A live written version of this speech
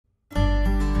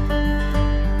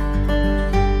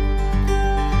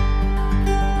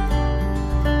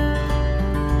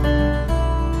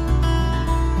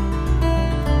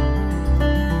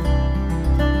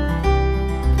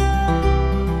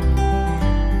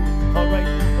All right,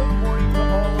 well, good morning to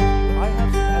all of you. I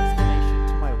have some explanation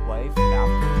to my wife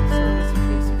after the service in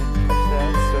case you didn't catch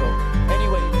that. So,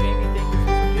 anyway, Jamie, thank you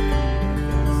for forgiving me in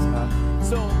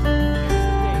advance. So, here's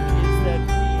the thing, is that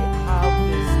we have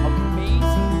this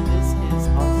amazing This Is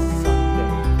Us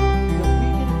Sunday that we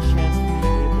get a chance to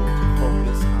be able to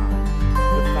focus on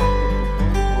the fact that the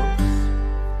Word works.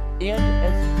 And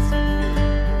as you see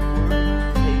here, the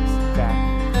Word takes back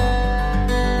power.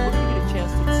 We're going to get a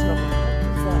chance to discover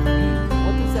what does that mean?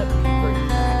 What does that mean very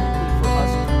practically for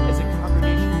us as a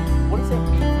congregation? What does that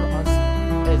mean for us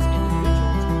as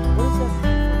individuals? What does that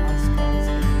mean for us as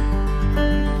a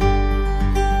community?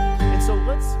 And so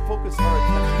let's focus our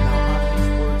attention now on these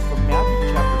words from Matthew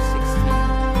chapter 16,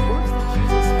 words that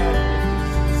Jesus had with his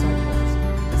disciples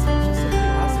as he was just simply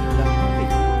asking them, hey,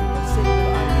 who do you say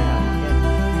that I am?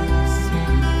 And you see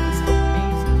this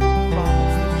amazing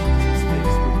promise that Jesus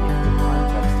makes within the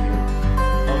context here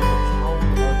of the power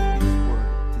of his word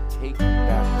to take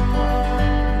back ground.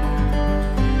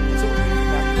 And so we read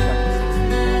from Matthew chapter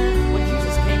 16. When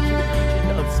Jesus came to the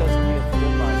region of Caesarea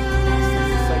Philippi, he asked his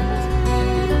disciples, who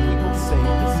do people say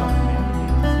the Son of Man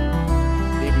is?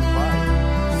 They replied,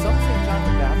 some say John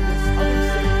the Baptist, others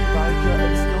say Elijah,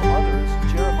 and still others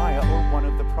Jeremiah or one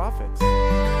of the prophets. But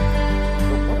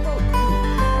what about you? He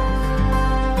asked.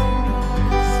 Who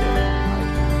do you say I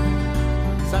am?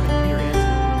 Simon Peter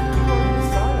answered, you are the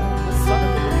Messiah, the Son of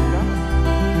the living God.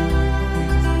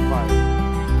 Jesus replied,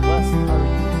 blessed are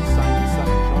you, Simon, son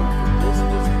of Jonah, for this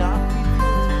was not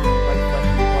revealed to you by flesh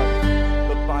and blood,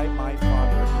 but by my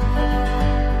Father in heaven.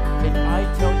 And I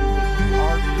tell you that you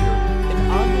are Peter, and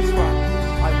on this rock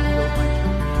I will build my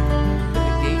church, and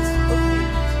the gates of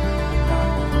Hades will not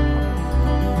overcome it.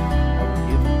 I will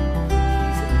give you the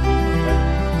keys of the kingdom of heaven.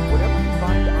 Whatever you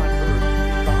bind on earth will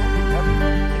be bound in heaven,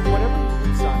 and whatever you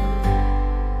loose on earth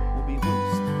will be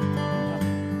loosed in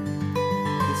heaven.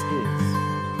 This is the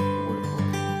word of the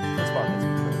Lord. Let's bow as we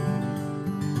pray.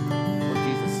 Lord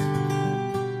Jesus,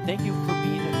 thank you for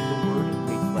being the Word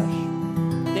made flesh.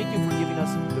 Thank you for giving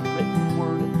us the written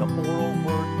word, the oral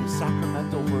word, the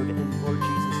sacramental word. And Lord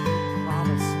Jesus, you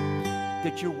promise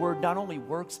that your word not only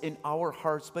works in our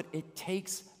hearts, but it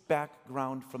takes back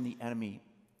ground from the enemy.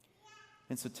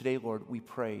 And so today, Lord, we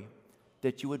pray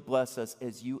that you would bless us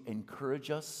as you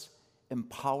encourage us,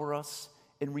 empower us,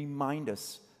 and remind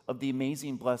us of the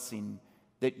amazing blessing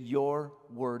that your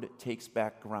word takes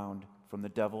back ground from the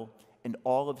devil and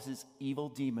all of his evil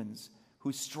demons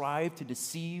who strive to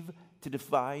deceive, to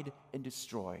divide, and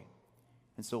destroy.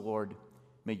 And so, Lord,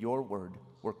 may your word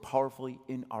work powerfully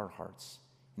in our hearts.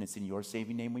 And it's in your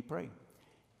saving name we pray.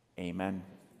 Amen.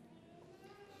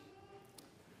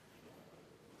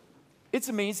 It's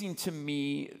amazing to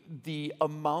me the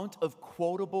amount of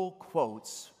quotable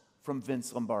quotes from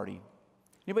Vince Lombardi.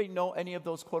 Anybody know any of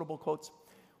those quotable quotes?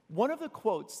 One of the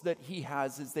quotes that he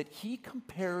has is that he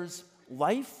compares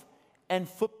life and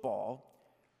football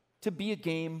to be a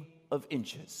game of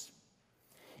inches.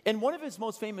 In one of his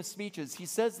most famous speeches, he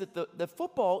says that the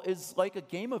football is like a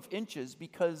game of inches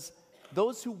because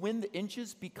those who win the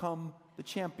inches become the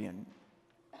champion.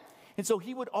 And so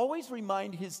he would always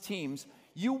remind his teams,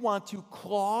 you want to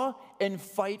claw and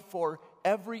fight for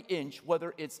every inch,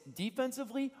 whether it's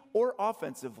defensively or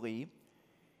offensively,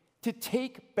 to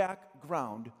take back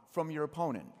ground from your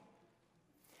opponent.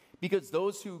 Because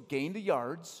those who gain the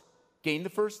yards, gain the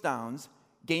first downs,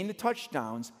 gain the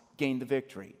touchdowns, gain the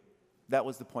victory. That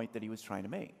was the point that he was trying to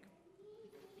make.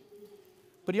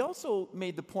 But he also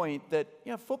made the point that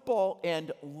football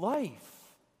and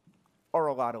life are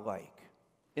a lot alike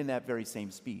in that very same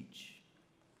speech.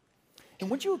 And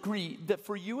would you agree that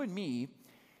for you and me,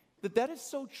 that is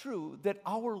so true, that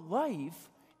our life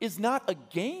is not a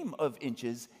game of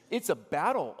inches, it's a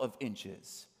battle of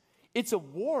inches. It's a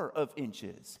war of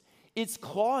inches. It's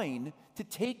clawing to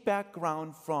take back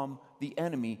ground from the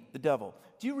enemy, the devil.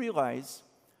 Do you realize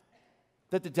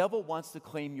that the devil wants to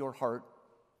claim your heart?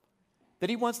 That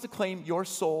he wants to claim your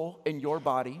soul and your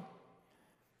body?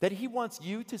 That he wants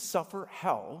you to suffer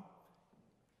hell,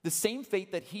 the same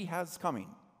fate that he has coming?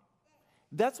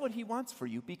 That's what he wants for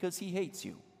you because he hates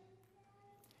you.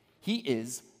 He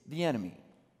is the enemy.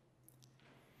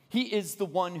 He is the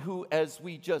one who, as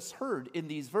we just heard in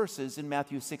these verses in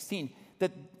Matthew 16,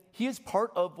 that he is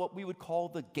part of what we would call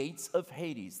the gates of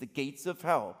Hades, the gates of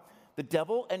hell. The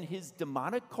devil and his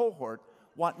demonic cohort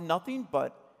want nothing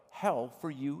but hell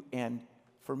for you and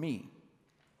for me.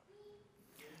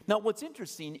 Now, what's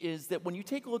interesting is that when you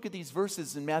take a look at these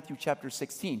verses in Matthew chapter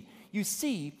 16, you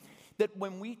see that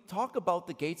when we talk about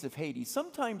the gates of Hades,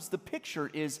 sometimes the picture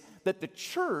is that the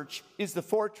church is the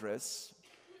fortress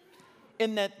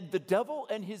in that the devil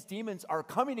and his demons are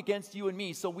coming against you and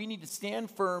me, so we need to stand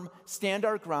firm, stand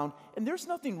our ground, and there's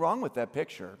nothing wrong with that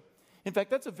picture. In fact,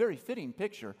 that's a very fitting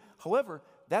picture. However,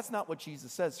 that's not what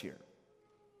Jesus says here.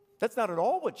 That's not at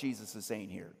all what Jesus is saying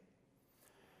here.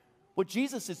 What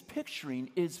Jesus is picturing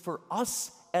is for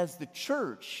us as the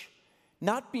church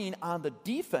not being on the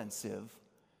defensive,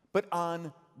 but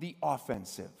on the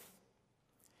offensive.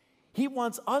 He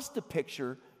wants us to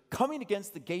picture coming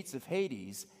against the gates of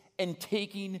Hades and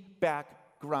taking back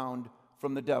ground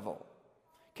from the devil.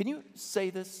 Can you say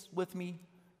this with me?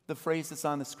 The phrase that's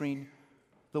on the screen,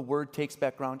 the word takes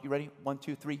back ground. You ready? 1,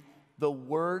 2, 3. The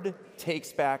word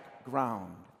takes back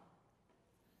ground.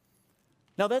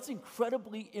 Now that's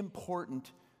incredibly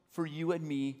important for you and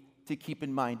me to keep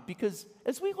in mind, because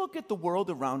as we look at the world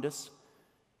around us,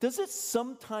 does it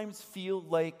sometimes feel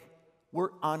like we're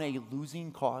on a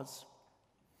losing cause?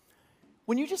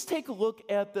 When you just take a look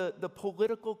at the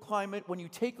political climate, when you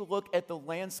take a look at the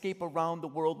landscape around the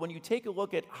world, when you take a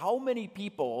look at how many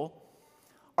people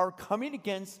are coming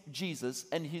against Jesus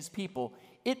and his people,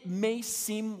 it may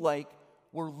seem like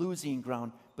we're losing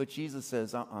ground, but Jesus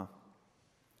says,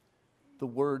 the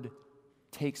word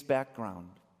takes back ground.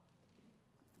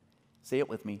 Say it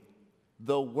with me.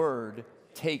 The word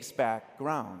takes back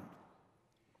ground.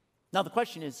 Now the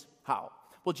question is, how?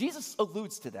 Well, Jesus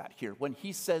alludes to that here when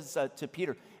he says to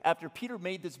Peter, after Peter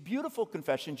made this beautiful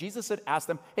confession, Jesus had asked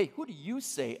them, hey, who do you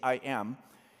say I am?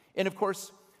 And of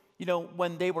course, you know,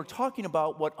 when they were talking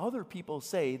about what other people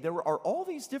say, there are all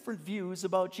these different views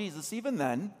about Jesus even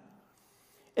then.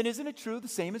 And isn't it true? The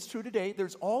same is true today.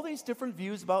 There's all these different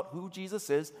views about who Jesus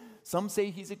is. Some say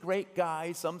he's a great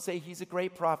guy. Some say he's a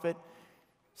great prophet.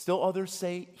 Still others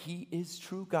say he is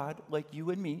true God, like you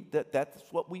and me. That's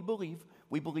what we believe.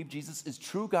 We believe Jesus is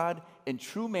true God and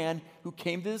true man who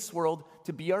came to this world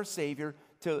to be our Savior,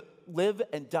 to live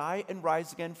and die and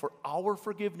rise again for our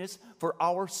forgiveness, for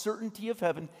our certainty of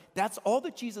heaven. That's all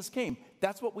that Jesus came.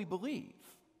 That's what we believe.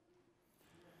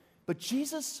 But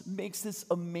Jesus makes this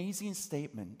amazing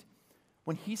statement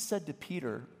when he said to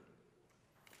Peter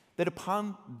that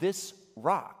upon this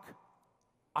rock,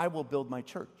 I will build my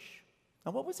church.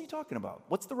 Now, what was he talking about?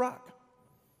 What's the rock?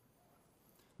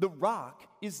 The rock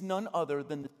is none other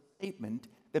than the statement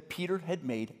that Peter had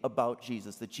made about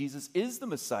Jesus, that Jesus is the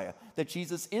Messiah, that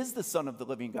Jesus is the Son of the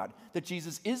living God, that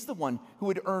Jesus is the one who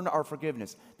would earn our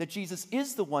forgiveness, that Jesus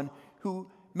is the one who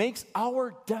makes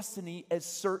our destiny as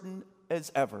certain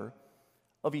as ever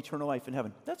of eternal life in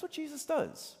heaven. That's what Jesus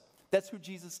does. That's who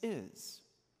Jesus is.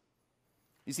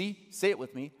 You see, say it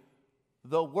with me,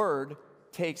 the Word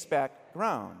takes back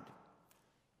ground.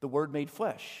 The Word made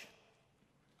flesh,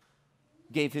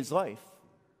 gave his life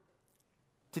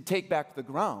to take back the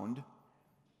ground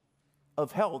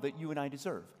of hell that you and I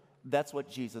deserve. That's what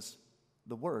Jesus,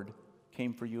 the Word,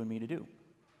 came for you and me to do.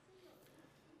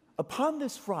 Upon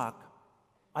this rock,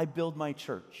 I build my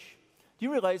church. Do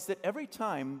you realize that every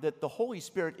time that the Holy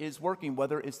Spirit is working,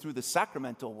 whether it's through the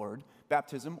sacramental word,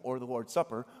 baptism or the Lord's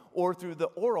Supper, or through the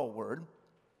oral word,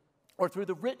 or through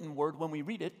the written word when we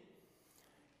read it,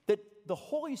 that the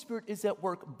Holy Spirit is at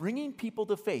work bringing people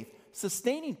to faith,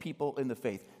 sustaining people in the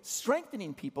faith,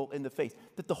 strengthening people in the faith,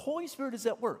 that the Holy Spirit is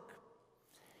at work.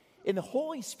 And the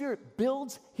Holy Spirit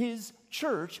builds his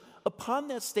church upon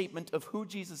that statement of who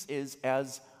Jesus is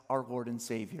as our Lord and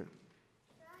Savior.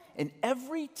 And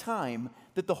every time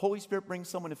that the Holy Spirit brings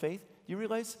someone to faith, do you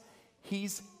realize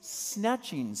he's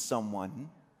snatching someone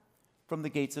from the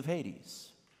gates of Hades?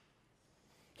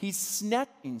 He's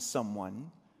snatching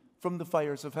someone from the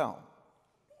fires of hell.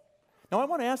 Now I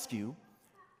want to ask you,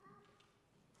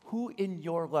 who in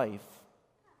your life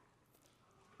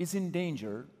is in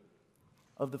danger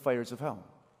of the fires of hell?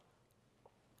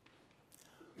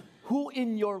 Who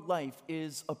in your life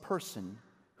is a person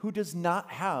who does not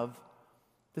have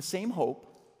the same hope,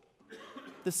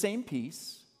 the same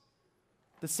peace,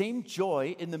 the same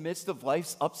joy in the midst of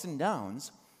life's ups and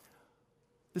downs,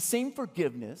 the same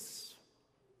forgiveness,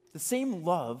 the same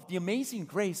love, the amazing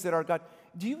grace that our God...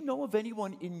 Do you know of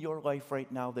anyone in your life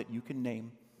right now that you can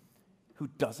name who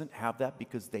doesn't have that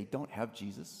because they don't have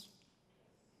Jesus?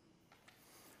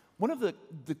 One of the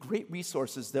great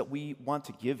resources that we want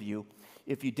to give you,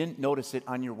 if you didn't notice it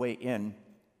on your way in,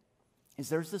 is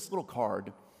there's this little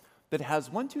card that has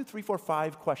 1, 2, 3, 4,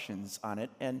 5 questions on it,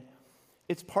 and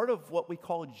it's part of what we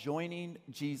call joining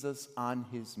Jesus on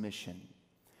his mission.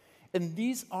 And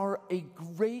these are a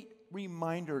great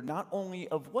reminder not only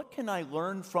of what can I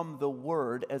learn from the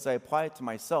Word as I apply it to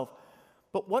myself,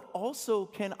 but what also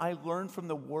can I learn from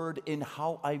the Word in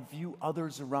how I view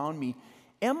others around me.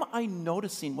 Am I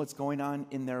noticing what's going on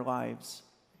in their lives?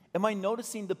 Am I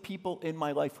noticing the people in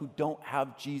my life who don't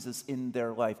have Jesus in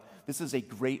their life? This is a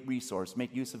great resource.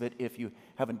 Make use of it if you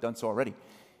haven't done so already.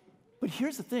 But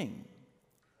here's the thing.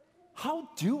 How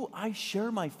do I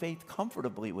share my faith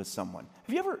comfortably with someone?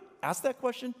 Have you ever asked that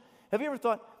question? Have you ever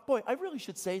thought, boy, I really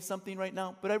should say something right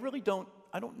now, but I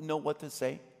don't know what to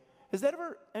say? Has that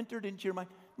ever entered into your mind?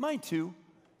 Mine too,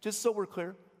 just so we're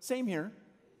clear. Same here.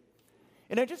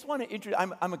 And I just want to introduce,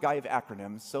 I'm a guy of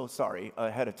acronyms, so sorry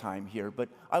ahead of time here, but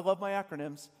I love my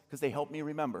acronyms because they help me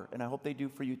remember, and I hope they do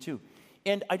for you too.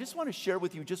 And I just want to share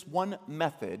with you just one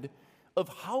method of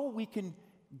how we can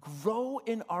grow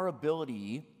in our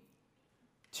ability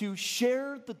to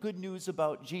share the good news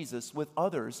about Jesus with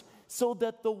others so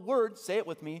that the word, say it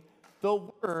with me, the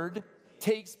word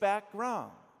takes back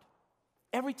ground.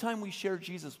 Every time we share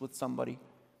Jesus with somebody,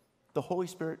 the Holy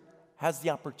Spirit has the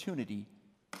opportunity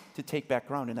to take back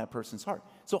ground in that person's heart.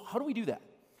 So how do we do that?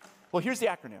 Well, here's the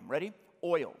acronym. Ready?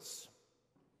 Oils.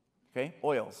 Okay,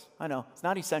 oils. I know, it's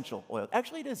not essential oils.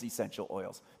 Actually, it is essential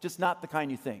oils, just not the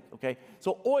kind you think, okay?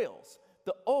 So oils.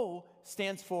 The O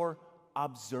stands for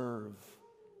observe.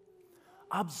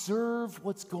 Observe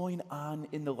what's going on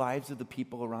in the lives of the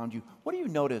people around you. What do you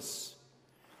notice?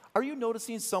 Are you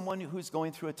noticing someone who's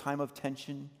going through a time of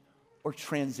tension or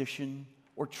transition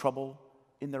or trouble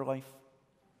in their life?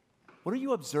 What are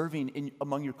you observing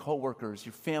among your coworkers,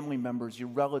 your family members, your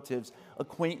relatives,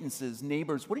 acquaintances,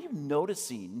 neighbors? What are you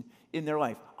noticing in their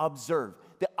life? Observe.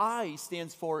 The I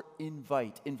stands for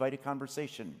invite. Invite a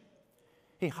conversation.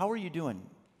 Hey, how are you doing?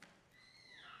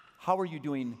 How are you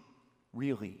doing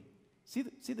really?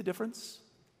 See the difference?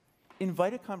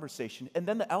 Invite a conversation. And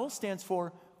then the L stands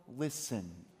for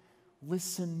listen.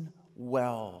 Listen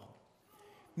well.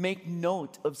 Make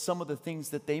note of some of the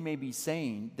things that they may be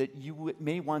saying that you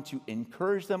may want to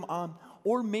encourage them on,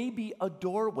 or maybe a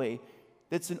doorway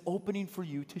that's an opening for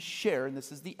you to share. And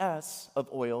this is the S of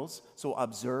oils. So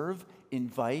observe,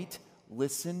 invite,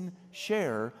 listen,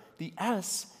 share. The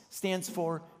S stands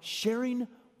for sharing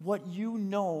what you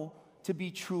know to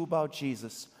be true about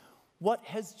Jesus. What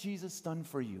has Jesus done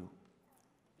for you?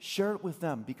 Share it with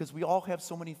them, because we all have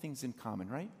so many things in common,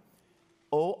 right?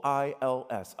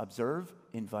 OILS, observe,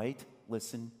 invite,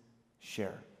 listen,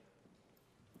 share.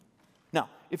 Now,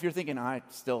 if you're thinking, I'm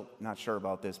still not sure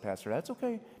about this, Pastor, that's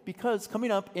okay, because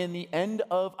coming up in the end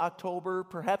of October,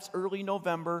 perhaps early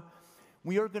November,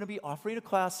 we are going to be offering a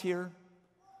class here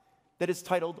that is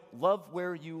titled Love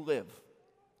Where You Live.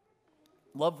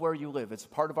 Love Where You Live. It's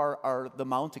part of the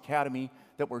Mount Academy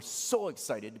that we're so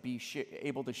excited to be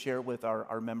able to share with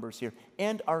our members here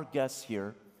and our guests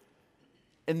here.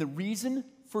 And the reason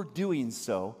for doing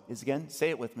so is, again, say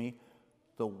it with me,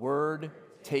 the word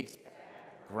takes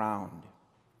ground.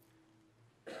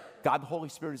 God, the Holy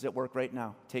Spirit, is at work right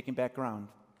now, taking back ground.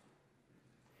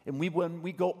 And when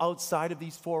we go outside of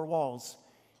these four walls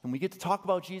and we get to talk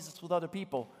about Jesus with other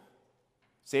people,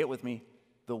 say it with me,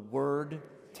 the word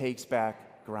takes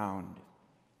back ground.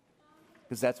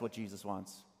 Because that's what Jesus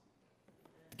wants.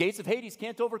 The gates of Hades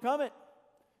can't overcome it.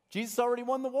 Jesus already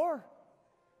won the war.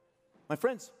 My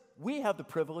friends, we have the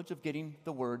privilege of getting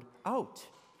the word out.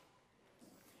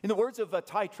 In the words of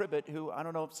Ty Tribbett, who, I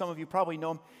don't know, some of you probably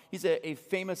know him, he's a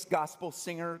famous gospel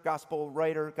singer, gospel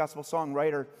writer, gospel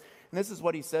songwriter. And this is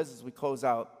what he says as we close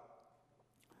out.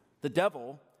 The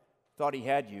devil thought he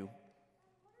had you,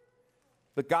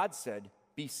 but God said,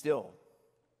 be still.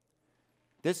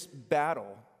 This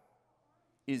battle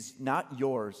is not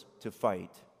yours to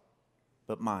fight,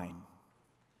 but mine.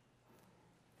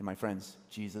 And my friends,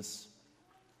 Jesus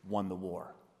won the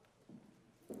war.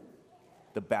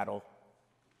 The battle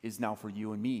is now for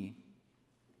you and me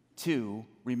to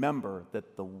remember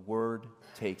that the word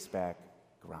takes back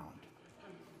ground.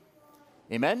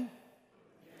 Amen?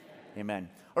 Amen.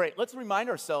 All right, let's remind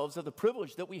ourselves of the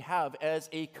privilege that we have as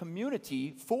a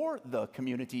community for the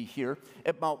community here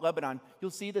at Mount Lebanon.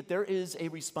 You'll see that there is a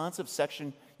responsive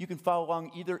section. You can follow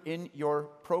along either in your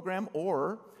program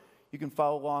or you can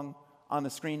follow along on the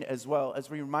screen as well, as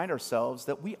we remind ourselves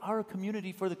that we are a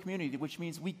community for the community, which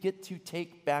means we get to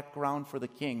take back ground for the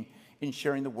King in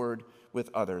sharing the word with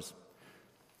others.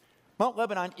 Mount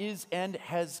Lebanon is and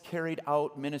has carried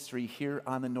out ministry here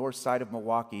on the north side of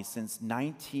Milwaukee since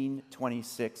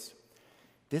 1926.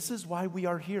 This is why we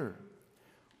are here.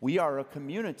 We are a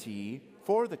community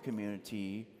for the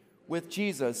community with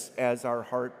Jesus as our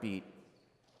heartbeat.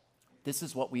 This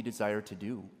is what we desire to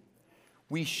do.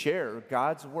 We share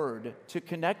God's word to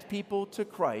connect people to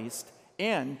Christ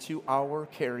and to our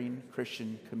caring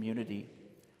Christian community.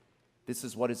 This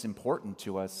is what is important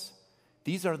to us.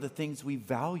 These are the things we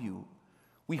value.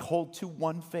 We hold to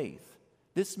one faith.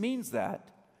 This means that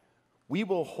We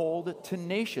will hold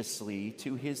tenaciously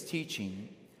to his teaching.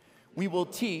 We will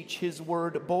teach his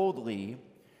word boldly.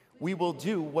 We will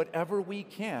do whatever we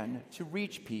can to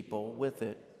reach people with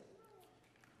it.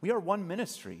 We are one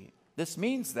ministry. This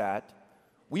means that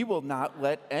we will not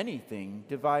let anything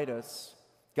divide us.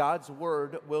 God's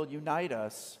word will unite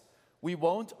us. We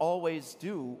won't always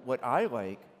do what I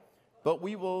like, but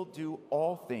we will do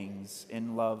all things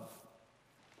in love.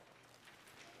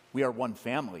 We are one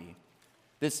family.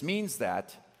 This means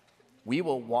that we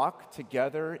will walk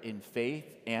together in faith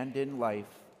and in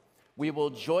life. We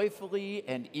will joyfully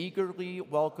and eagerly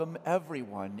welcome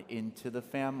everyone into the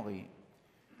family.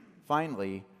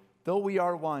 Finally, though we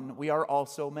are one, we are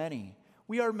also many.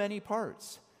 We are many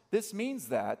parts. This means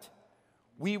that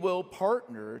we will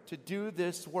partner to do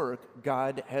this work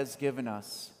God has given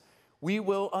us. We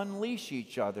will unleash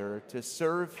each other to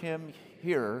serve him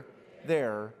here,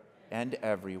 there, and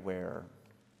everywhere.